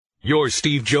Your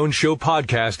Steve Jones Show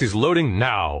podcast is loading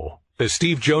now. The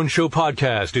Steve Jones Show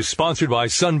podcast is sponsored by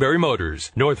Sunbury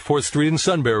Motors, North 4th Street in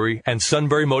Sunbury, and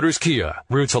Sunbury Motors Kia,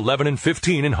 routes 11 and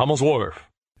 15 in Hummel's Wharf.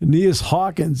 Aeneas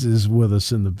Hawkins is with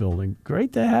us in the building.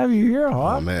 Great to have you here,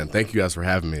 Hawk. Oh, man. Thank you guys for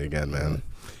having me again, man.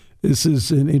 This is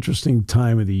an interesting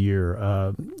time of the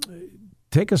year.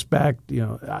 Take us back,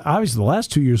 obviously the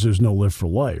last 2 years there's no Live for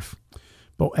Life.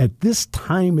 But at this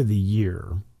time of the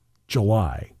year,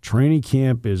 July, training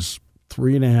camp is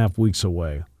 3.5 weeks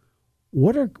away.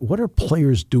 What are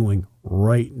players doing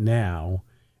right now,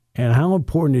 and how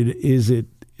important is it?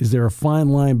 Is there a fine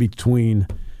line between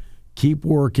keep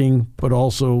working but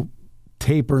also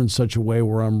taper in such a way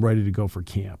where I'm ready to go for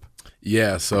camp?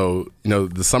 Yeah, so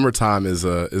the summertime is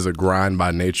a grind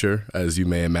by nature, as you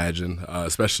may imagine,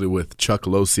 especially with Chuck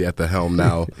Losey at the helm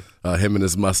now. Him and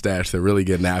his mustache, they're really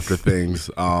getting after things.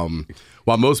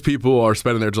 While most people are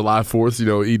spending their July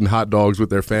 4th, eating hot dogs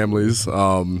with their families,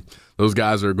 those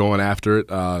guys are going after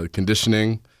it,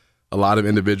 conditioning, a lot of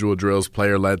individual drills,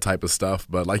 player-led type of stuff.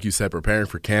 But like you said, preparing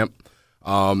for camp.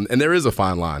 And there is a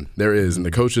fine line. There is. And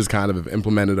the coaches kind of have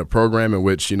implemented a program in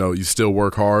which, you still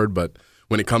work hard, but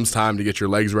when it comes time to get your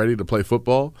legs ready to play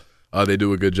football, they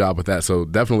do a good job with that. So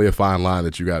definitely a fine line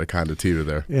that you got to kind of teeter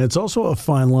there. Yeah, it's also a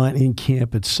fine line in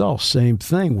camp itself. Same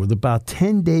thing. With about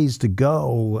 10 days to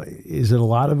go, is it a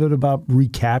lot of it about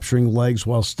recapturing legs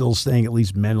while still staying at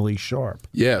least mentally sharp?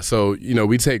 Yeah, so,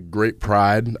 we take great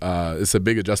pride. It's a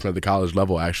big adjustment at the college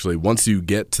level, actually. Once you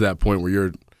get to that point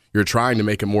where you're trying to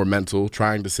make it more mental,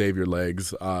 trying to save your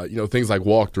legs, things like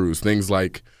walkthroughs, things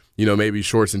like maybe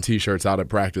shorts and T-shirts out at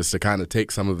practice to kind of take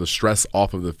some of the stress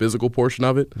off of the physical portion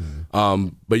of it. Mm-hmm.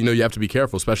 But, you have to be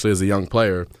careful, especially as a young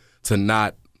player, to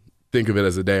not think of it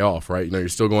as a day off, right? You're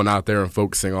still going out there and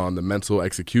focusing on the mental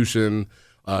execution,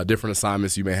 different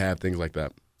assignments you may have, things like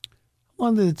that. How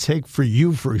long did it take for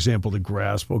you, for example, to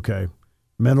grasp, okay,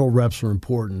 mental reps are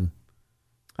important.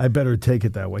 I better take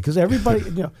it that way. Because everybody,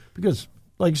 because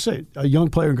like you say, a young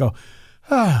player can go,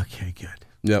 okay, good.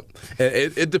 Yep.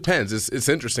 It depends. It's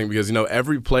interesting because,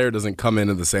 every player doesn't come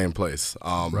into the same place.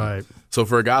 Right. So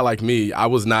for a guy like me, I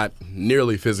was not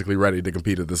nearly physically ready to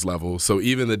compete at this level. So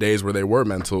even the days where they were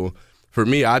mental, for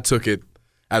me, I took it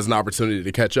as an opportunity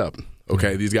to catch up.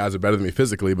 Okay, these guys are better than me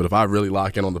physically, but if I really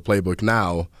lock in on the playbook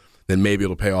now, then maybe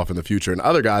it'll pay off in the future. And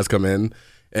other guys come in,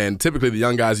 and typically the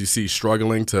young guys you see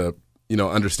struggling to,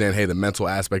 understand, hey, the mental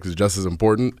aspect is just as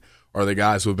important, are the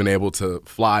guys who have been able to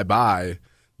fly by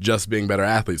just being better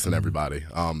athletes than everybody.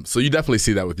 So you definitely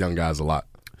see that with young guys a lot.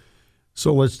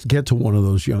 So let's get to one of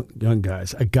those young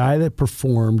guys. A guy that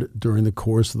performed during the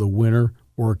course of the winter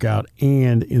workout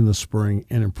and in the spring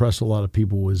and impressed a lot of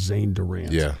people was Zane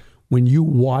Durant. Yeah. When you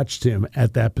watched him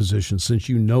at that position, since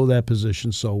you know that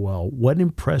position so well, what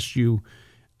impressed you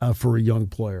for a young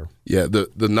player? Yeah,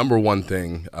 the number one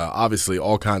thing, obviously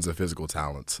all kinds of physical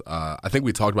talents. I think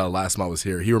we talked about it last time I was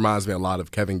here. He reminds me a lot of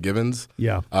Kevin Givens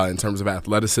in terms of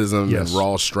athleticism and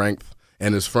raw strength,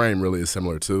 and his frame really is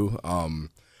similar too.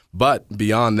 But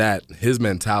beyond that, his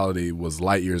mentality was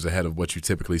light years ahead of what you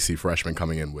typically see freshmen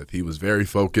coming in with. He was very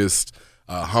focused,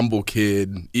 humble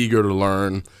kid, eager to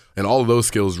learn, and all of those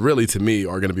skills really, to me,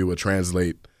 are going to be what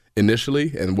translate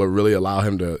initially and what really allow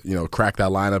him to, crack that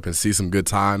lineup and see some good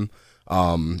time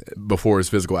before his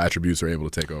physical attributes are able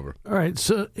to take over. All right.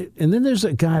 So, and then there's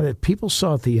a guy that people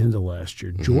saw at the end of last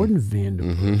year, Jordan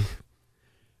Vandenberg.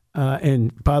 Mm-hmm.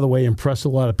 And by the way, impressed a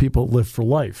lot of people at Live for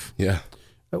Life. Yeah.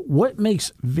 What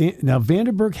makes now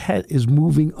Vandenberg is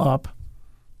moving up?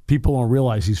 People don't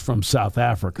realize he's from South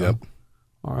Africa. Yep.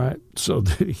 All right. So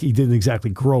he didn't exactly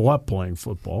grow up playing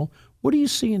football. What do you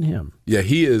see in him? Yeah,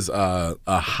 he is a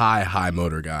high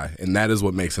motor guy, and that is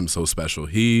what makes him so special.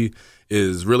 He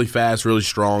is really fast, really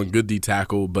strong, good D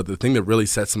tackle, but the thing that really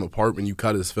sets him apart when you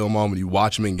cut his film on, when you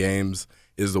watch him in games,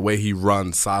 is the way he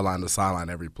runs sideline to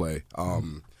sideline every play.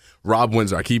 Rob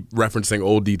Windsor, I keep referencing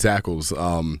old D tackles,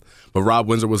 but Rob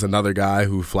Windsor was another guy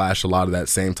who flashed a lot of that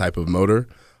same type of motor.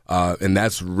 And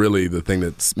that's really the thing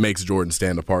that makes Jordan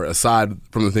stand apart, aside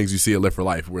from the things you see at Live for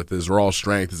Life with his raw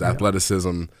strength, his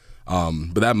athleticism.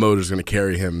 But that motor is going to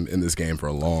carry him in this game for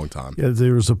a long time. Yeah,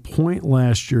 there was a point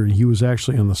last year, he was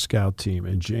actually on the scout team,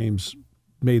 and James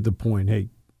made the point, hey,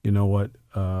 you know what,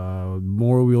 the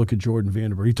more we look at Jordan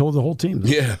Vandenberg, he told the whole team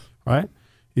this, yeah, right?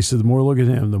 He said the more we look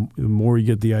at him, the more you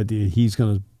get the idea he's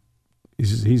going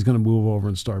to move over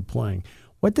and start playing.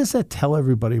 What does that tell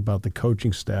everybody about the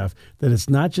coaching staff, that it's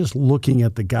not just looking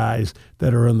at the guys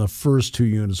that are in the first two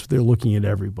units, they're looking at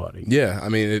everybody? Yeah, I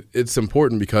mean, it's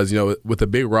important because, with a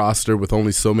big roster with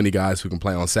only so many guys who can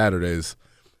play on Saturdays,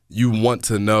 you want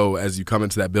to know as you come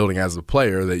into that building as a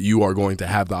player that you are going to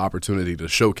have the opportunity to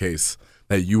showcase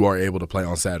that you are able to play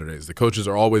on Saturdays. The coaches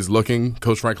are always looking.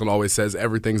 Coach Franklin always says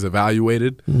everything's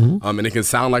evaluated. And it can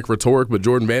sound like rhetoric, but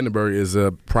Jordan Vandenberg is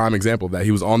a prime example of that.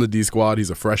 He was on the D squad. He's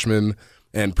a freshman.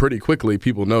 And pretty quickly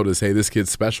people notice, hey, this kid's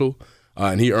special.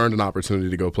 And he earned an opportunity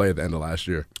to go play at the end of last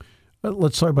year.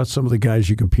 Let's talk about some of the guys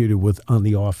you competed with on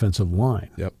the offensive line.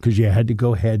 Yep. Because you had to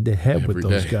go head-to-head with Every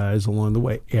those day. guys along the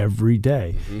way every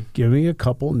day. Give me a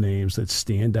couple names that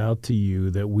stand out to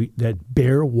you that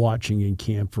bear watching in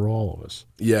camp for all of us.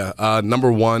 Yeah,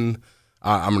 number one,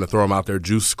 I'm going to throw him out there,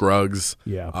 Juice Scruggs.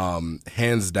 Yeah.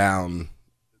 Hands down,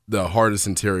 the hardest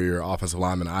interior offensive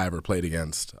lineman I ever played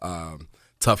against.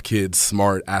 Tough kid,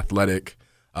 smart, athletic.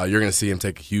 You're going to see him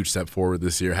take a huge step forward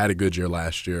this year. Had a good year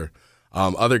last year.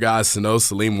 Other guys,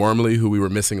 Salim Wormley, who we were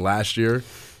missing last year.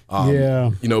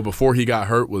 Before he got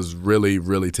hurt, was really,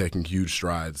 really taking huge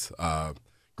strides.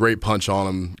 Great punch on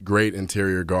him, great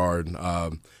interior guard.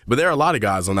 But there are a lot of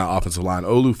guys on that offensive line.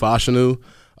 Olu Fashanu,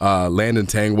 Landon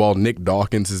Tangwall, Nick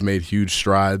Dawkins has made huge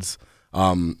strides.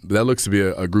 That looks to be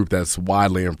a group that's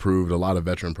widely improved, a lot of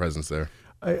veteran presence there.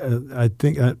 I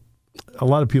think a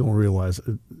lot of people realize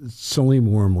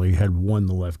Salim Wormley had won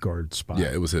the left guard spot.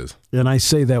 Yeah, it was his. And I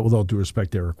say that with all due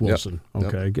respect to Eric Wilson.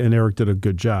 Okay. And Eric did a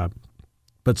good job.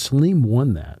 But Salim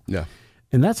won that. Yeah.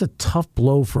 And that's a tough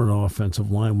blow for an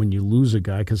offensive line when you lose a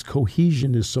guy because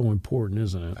cohesion is so important,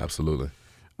 isn't it? Absolutely.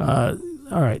 All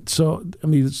right. So,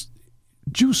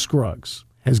 Juice Scruggs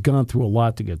has gone through a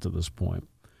lot to get to this point.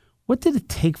 What did it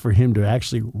take for him to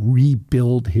actually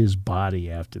rebuild his body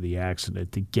after the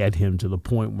accident to get him to the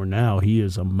point where now he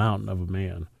is a mountain of a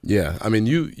man? Yeah,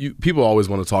 you people always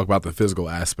want to talk about the physical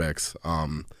aspects,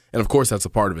 and of course that's a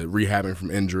part of it, rehabbing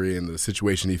from injury and the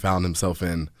situation he found himself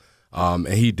in, and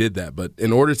he did that. But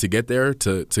in order to get there,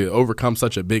 to overcome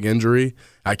such a big injury,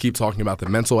 I keep talking about the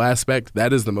mental aspect.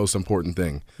 That is the most important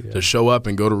thing, to show up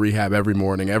and go to rehab every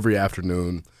morning, every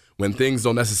afternoon, when things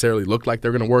don't necessarily look like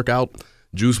they're going to work out.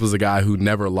 Juice was a guy who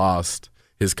never lost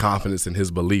his confidence and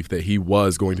his belief that he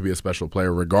was going to be a special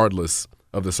player regardless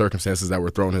of the circumstances that were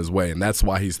thrown his way, and that's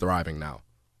why he's thriving now.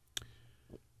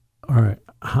 All right.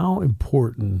 How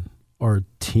important are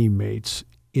teammates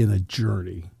in a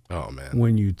journey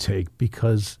when you take?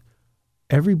 Because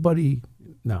everybody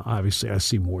 – now, obviously, I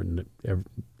see more than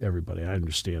everybody. I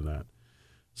understand that.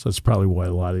 So that's probably why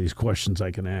a lot of these questions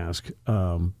I can ask.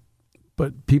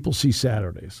 But people see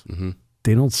Saturdays.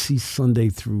 They don't see Sunday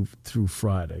through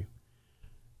Friday.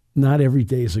 Not every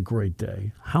day is a great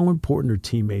day. How important are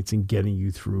teammates in getting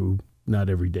you through not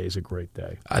every day is a great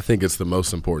day? I think it's the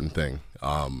most important thing.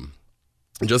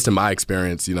 Just in my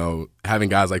experience, having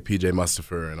guys like P.J.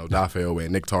 Mustipher and Odafe Owe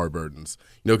and Nick Tarburdens,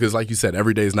 because like you said,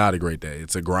 every day is not a great day.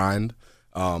 It's a grind.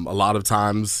 A lot of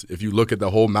times, if you look at the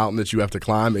whole mountain that you have to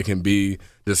climb, it can be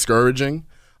discouraging.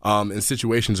 And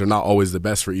situations are not always the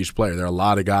best for each player. There are a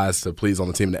lot of guys to please on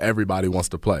the team that everybody wants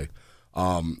to play.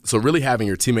 So really having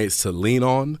your teammates to lean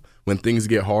on when things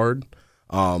get hard,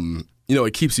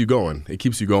 it keeps you going. It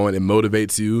keeps you going. It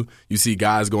motivates you. You see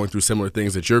guys going through similar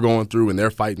things that you're going through, and they're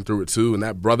fighting through it too. And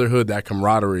that brotherhood, that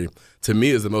camaraderie, to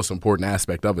me is the most important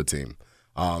aspect of a team.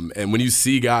 And when you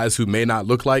see guys who may not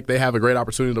look like they have a great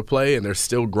opportunity to play and they're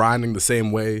still grinding the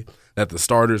same way that the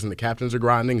starters and the captains are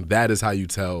grinding, that is how you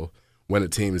tell when a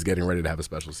team is getting ready to have a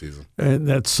special season. And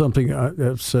that's something I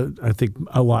think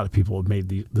a lot of people have made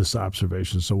this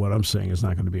observation, so what I'm saying is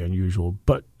not going to be unusual.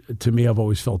 But to me, I've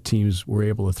always felt teams were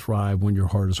able to thrive when your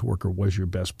hardest worker was your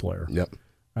best player. Yep.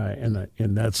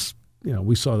 And that's,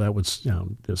 we saw that with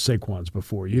the Saquon's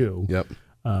before you. Yep.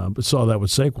 But saw that with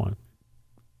Saquon,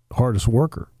 hardest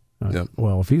worker. Yep.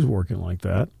 Well, if he's working like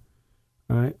that,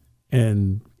 all right,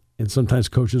 and sometimes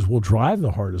coaches will drive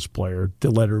the hardest player to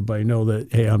let everybody know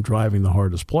that, hey, I'm driving the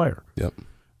hardest player. Yep.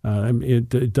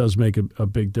 It does make a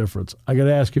big difference. I got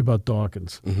to ask you about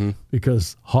Dawkins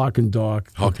because Hawk and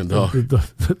Doc,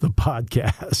 the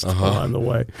podcast on the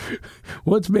way.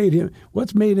 What's made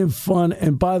him fun?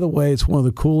 And by the way, it's one of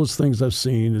the coolest things I've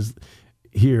seen is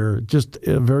here, just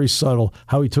very subtle,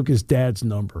 how he took his dad's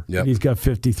number. Yep. And he's got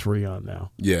 53 on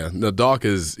now. Yeah, no, Doc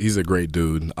he's a great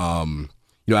dude.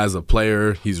 As a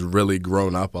player, he's really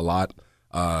grown up a lot.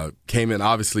 Came in,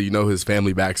 obviously, his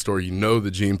family backstory,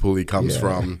 the gene pool he comes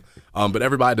from. But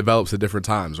everybody develops at different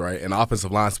times, right? And offensive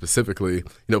line specifically,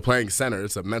 playing center,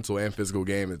 it's a mental and physical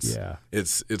game.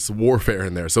 It's warfare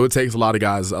in there. So it takes a lot of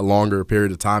guys a longer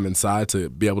period of time inside to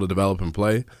be able to develop and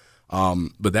play.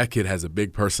 But that kid has a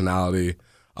big personality.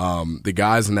 The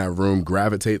guys in that room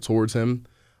gravitate towards him.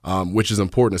 which is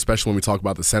important, especially when we talk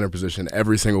about the center position.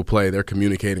 Every single play, they're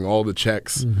communicating all the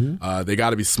checks. They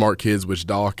got to be smart kids, which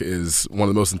Doc is one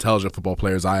of the most intelligent football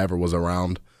players I ever was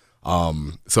around.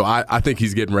 So I think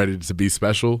he's getting ready to be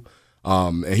special.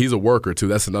 And he's a worker too.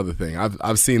 That's another thing.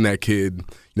 I've seen that kid.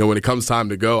 When it comes time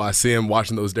to go, I see him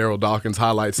watching those Daryl Dawkins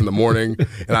highlights in the morning,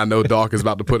 and I know Doc is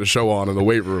about to put a show on in the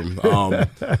weight room.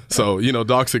 So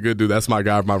Doc's a good dude. That's my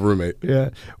guy, my roommate. Yeah.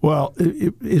 Well,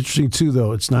 interesting too,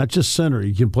 though. It's not just center.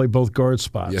 He can play both guard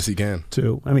spots. Yes, he can.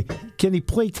 Too. I mean, can he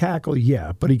play tackle?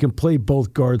 Yeah, but he can play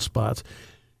both guard spots.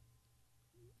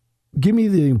 Give me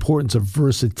the importance of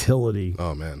versatility.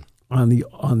 Oh man. On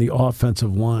the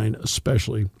offensive line,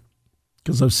 especially.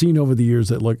 Because I've seen over the years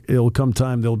that, look, it'll come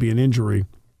time there'll be an injury.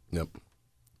 Yep.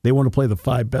 They want to play the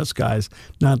 5 best guys,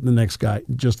 not the next guy,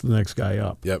 just the next guy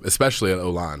up. Yep, especially at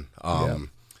O-line.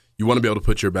 You want to be able to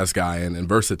put your best guy in. And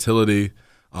versatility,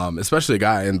 especially a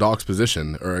guy in Doc's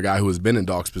position or a guy who has been in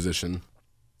Doc's position,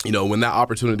 when that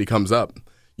opportunity comes up,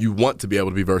 you want to be able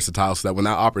to be versatile so that when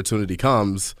that opportunity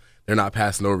comes, they're not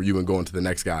passing over you and going to the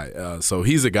next guy. So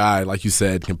he's a guy, like you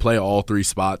said, can play all 3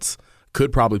 spots.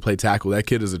 Could probably play tackle. That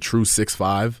kid is a true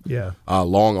 6'5". Yeah.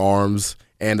 Long arms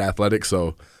and athletic.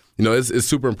 So, it's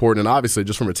super important. And obviously,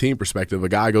 just from a team perspective, a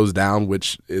guy goes down,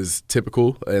 which is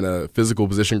typical in a physical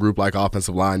position group like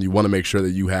offensive line. You want to make sure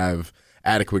that you have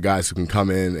adequate guys who can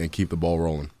come in and keep the ball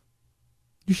rolling.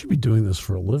 You should be doing this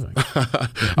for a living.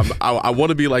 I want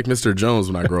to be like Mr. Jones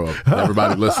when I grow up.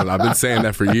 Everybody listen, I've been saying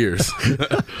that for years.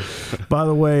 By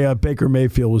the way, Baker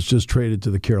Mayfield was just traded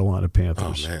to the Carolina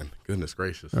Panthers. Oh, man. Goodness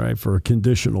gracious. All right, for a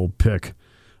conditional pick. I'm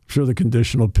sure the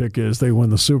conditional pick is they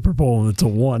win the Super Bowl and it's a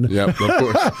 1. Yep, of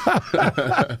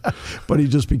course. But he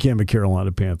just became a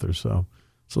Carolina Panther, so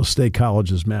State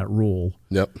College's Matt Rule.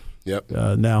 Yep.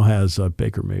 Now has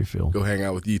Baker Mayfield. Go hang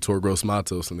out with Yetur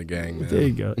Gross-Matos and the gang, man. There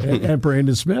you go. And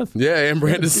Brandon Smith. Yeah, and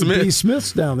Brandon Smith. B.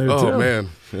 Smith's down there, too. Oh, man.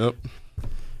 Yep.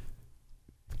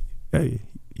 Hey,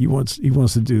 he wants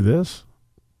to do this,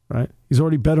 right? He's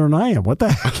already better than I am. What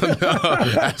the heck?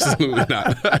 No, absolutely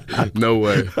not. No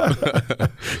way.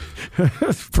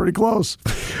 It's pretty close.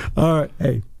 All right.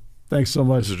 Hey, thanks so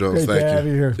much. Mr. Jones, Great to have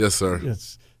you here. Yes, sir.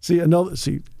 Yes.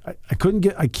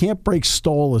 I can't break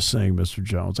Stoll as saying Mr.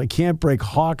 Jones. I can't break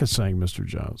Hawk as saying Mr.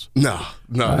 Jones. No,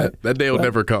 that day will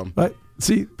never come. But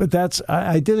that's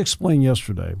I did explain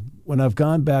yesterday when I've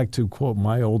gone back to quote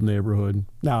my old neighborhood.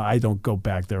 Now I don't go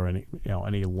back there any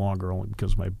longer only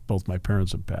because both my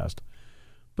parents have passed.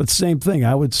 But same thing,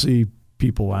 I would see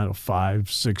people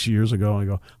 5-6 years ago and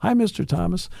go, "Hi, Mr.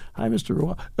 Thomas. Hi, Mr.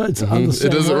 Roy." It's on the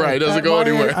same It doesn't way. It doesn't go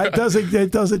anywhere.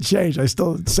 It doesn't change. I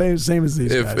still same as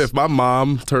these guys. If my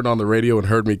mom turned on the radio and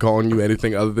heard me calling you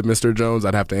anything other than Mr. Jones,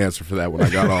 I'd have to answer for that when I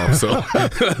got off. So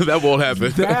that won't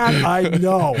happen. That I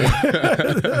know.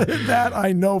 That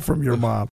I know from your mom.